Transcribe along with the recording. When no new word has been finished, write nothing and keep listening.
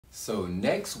So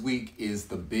next week is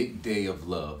the big day of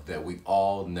love that we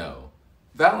all know,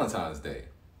 Valentine's Day.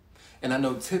 And I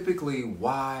know typically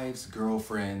wives,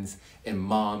 girlfriends, and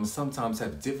moms sometimes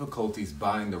have difficulties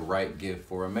buying the right gift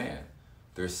for a man,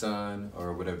 their son,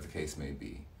 or whatever the case may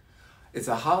be. It's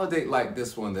a holiday like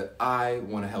this one that I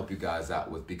want to help you guys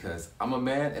out with because I'm a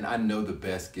man and I know the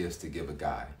best gifts to give a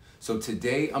guy. So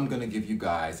today I'm going to give you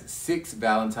guys 6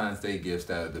 Valentine's Day gifts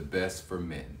that are the best for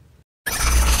men.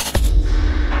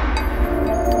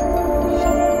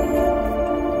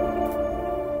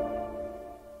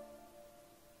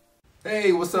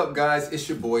 Hey, what's up guys? It's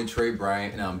your boy Trey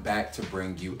Bryant and I'm back to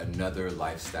bring you another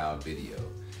lifestyle video.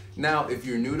 Now, if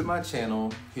you're new to my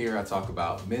channel, here I talk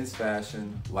about men's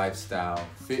fashion, lifestyle,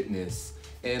 fitness,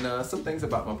 and some things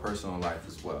about my personal life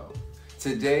as well.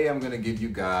 Today, I'm gonna give you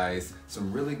guys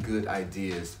some really good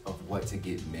ideas of what to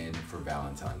get men for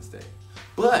Valentine's Day.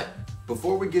 But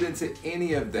before we get into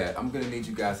any of that, I'm gonna need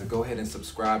you guys to go ahead and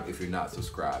subscribe if you're not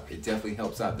subscribed. It definitely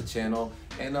helps out the channel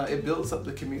and it builds up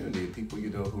the community of people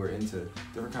who are into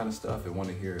different kind of stuff and want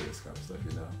to hear this kind of stuff,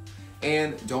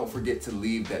 And don't forget to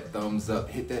leave that thumbs up,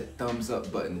 hit that thumbs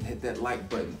up button, hit that like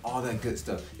button, all that good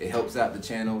stuff. It helps out the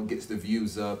channel, gets the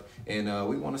views up, and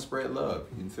we want to spread love,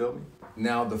 you feel me?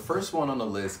 Now, the first one on the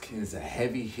list is a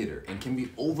heavy hitter and can be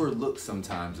overlooked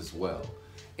sometimes as well.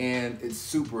 And it's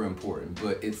super important,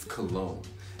 but it's cologne.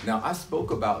 Now, I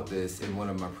spoke about this in one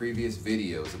of my previous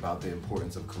videos about the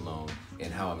importance of cologne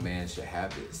and how a man should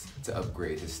have this to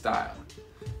upgrade his style.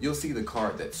 You'll see the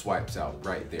card that swipes out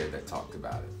right there that talked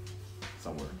about it.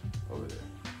 Somewhere over there.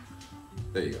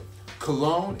 There you go.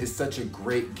 Cologne is such a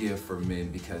great gift for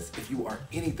men because if you are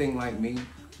anything like me,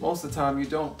 most of the time you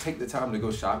don't take the time to go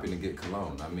shopping to get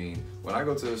cologne. I mean, when I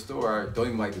go to the store, I don't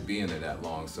even like to be in there that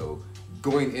long. So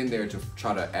going in there to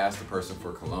try to ask the person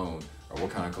for cologne or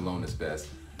what kind of cologne is best,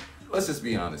 let's just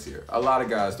be honest here. A lot of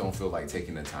guys don't feel like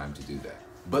taking the time to do that.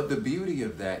 But the beauty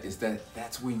of that is that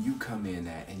that's when you come in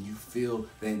at and you feel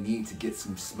that need to get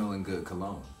some smelling good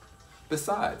cologne.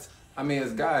 Besides, I mean,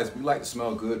 as guys, we like to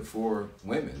smell good for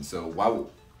women, so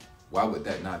why would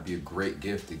that not be a great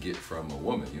gift to get from a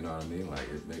woman? You know what I mean? Like,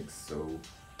 it makes so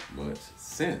much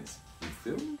sense. You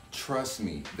feel me? Trust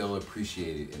me, they'll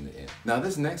appreciate it in the end. Now,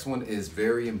 this next one is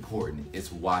very important.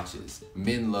 It's watches.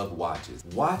 Men love watches.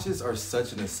 Watches are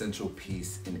such an essential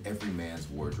piece in every man's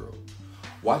wardrobe.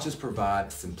 Watches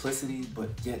provide simplicity, but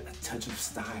yet a touch of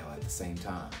style at the same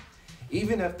time.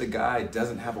 Even if the guy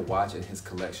doesn't have a watch in his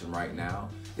collection right now,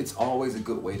 it's always a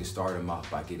good way to start him off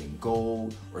by getting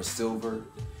gold or silver.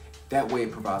 That way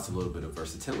it provides a little bit of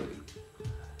versatility.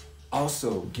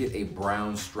 Also, get a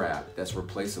brown strap that's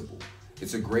replaceable.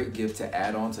 It's a great gift to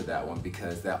add on to that one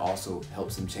because that also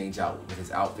helps him change out with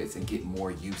his outfits and get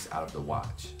more use out of the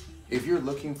watch. If you're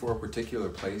looking for a particular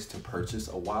place to purchase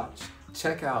a watch,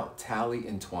 check out Tally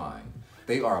 & Twine.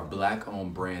 They are a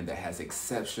Black-owned brand that has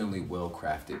exceptionally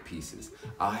well-crafted pieces.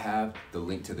 I'll have the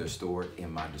link to their store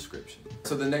in my description.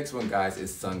 So the next one, guys,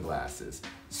 is sunglasses.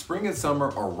 Spring and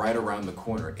summer are right around the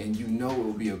corner, and you know it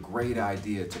will be a great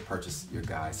idea to purchase your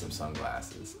guy some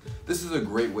sunglasses. This is a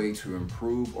great way to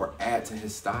improve or add to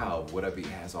his style of whatever he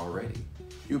has already.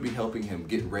 You'll be helping him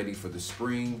get ready for the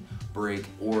spring break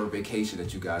or vacation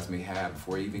that you guys may have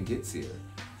before he even gets here.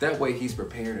 That way he's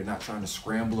prepared and not trying to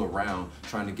scramble around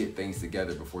trying to get things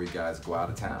together before you guys go out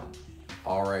of town.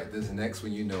 All right, this next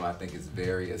one I think is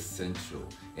very essential,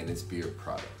 and it's beard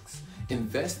products.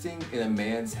 Investing in a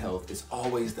man's health is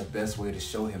always the best way to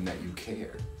show him that you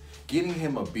care. Getting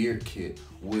him a beard kit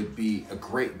would be a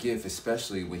great gift,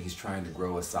 especially when he's trying to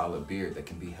grow a solid beard that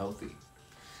can be healthy.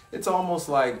 It's almost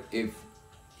like if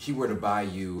he were to buy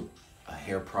you a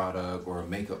hair product or a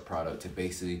makeup product to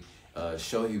basically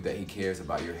show you that he cares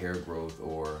about your hair growth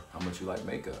or how much you like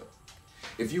makeup.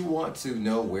 If you want to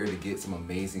know where to get some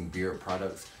amazing beard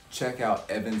products, check out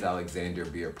Evans Alexander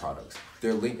Beard Products.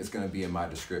 Their link is going to be in my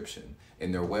description,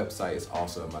 and their website is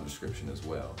also in my description as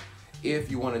well. If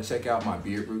you want to check out my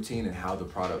beard routine and how the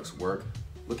products work,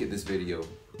 look at this video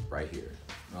right here.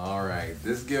 All right,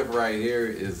 this gift right here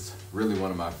is really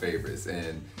one of my favorites,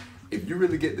 and if you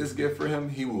really get this gift for him,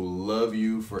 he will love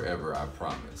you forever, I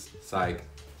promise. Psych.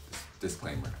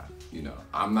 Disclaimer,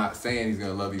 I'm not saying he's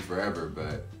gonna love you forever,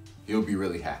 but he'll be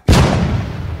really happy.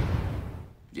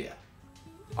 Yeah.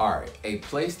 All right, a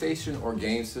PlayStation or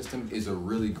game system is a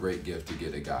really great gift to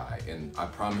get a guy, and I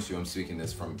promise you I'm speaking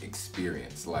this from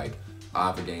experience. Like, I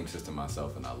have a game system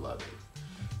myself and I love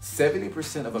it.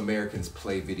 70% of Americans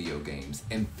play video games,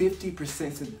 and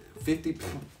 50%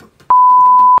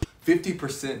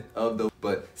 of those,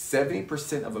 but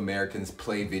 70% of Americans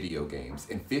play video games,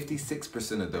 and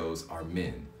 56% of those are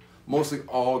men. Mostly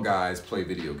all guys play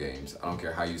video games, I don't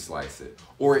care how you slice it,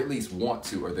 or at least want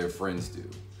to, or their friends do.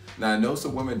 Now I know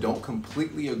some women don't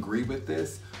completely agree with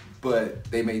this, but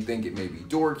they may think it may be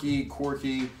dorky,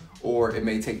 quirky, or it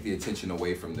may take the attention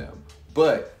away from them.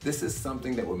 But this is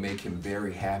something that would make him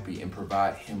very happy and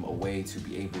provide him a way to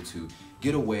be able to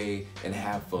get away and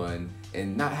have fun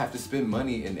and not have to spend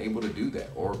money and able to do that,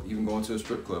 or even going to a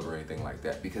strip club or anything like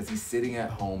that, because he's sitting at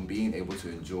home being able to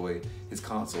enjoy his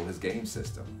console, his game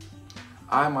system.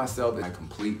 I myself am a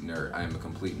complete nerd. I am a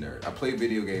complete nerd. I play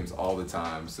video games all the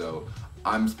time, so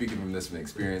I'm speaking from this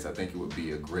experience. I think it would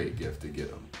be a great gift to get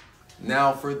him.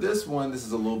 Now for this one, this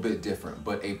is a little bit different,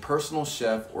 but a personal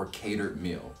chef or catered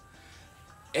meal.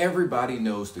 Everybody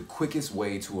knows the quickest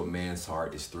way to a man's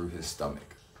heart is through his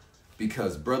stomach,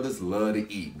 because brothers love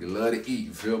to eat. We love to eat,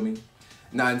 you feel me?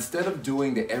 Now, instead of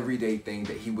doing the everyday thing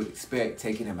that he would expect,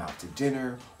 taking him out to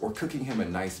dinner or cooking him a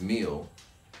nice meal,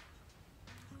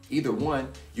 either one,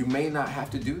 you may not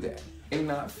have to do that. You may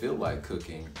not feel like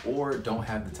cooking or don't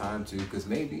have the time to, because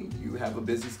maybe you have a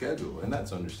busy schedule, and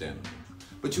that's understandable.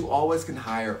 But you always can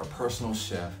hire a personal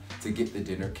chef to get the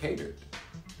dinner catered.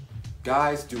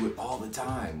 Guys do it all the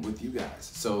time with you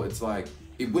guys. So it's like,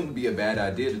 it wouldn't be a bad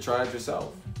idea to try it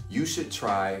yourself. You should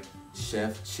try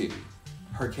Chef Chidsss.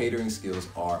 Her catering skills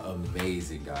are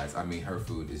amazing, guys. I mean, her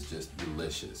food is just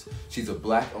delicious. She's a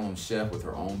Black-owned chef with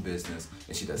her own business,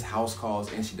 and she does house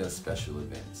calls and she does special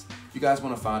events. If you guys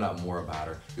want to find out more about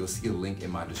her, you'll see a link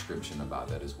in my description about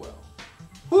that as well.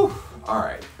 Whew, all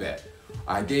right, bet.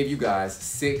 I gave you guys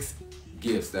 6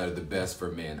 gifts that are the best for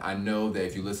men. I know that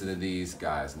if you listen to these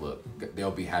guys, look, they'll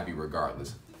be happy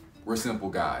regardless. We're simple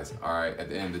guys, all right? At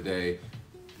the end of the day,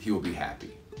 he will be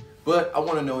happy. But I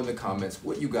want to know in the comments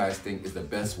what you guys think is the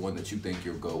best one that you think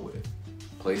you'll go with.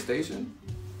 PlayStation?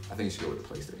 I think you should go with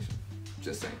the PlayStation.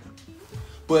 Just saying.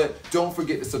 But don't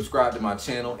forget to subscribe to my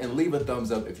channel and leave a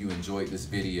thumbs up if you enjoyed this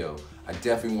video. I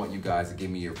definitely want you guys to give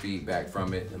me your feedback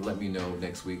from it and let me know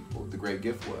next week what the great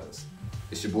gift was.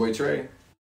 It's your boy Trey.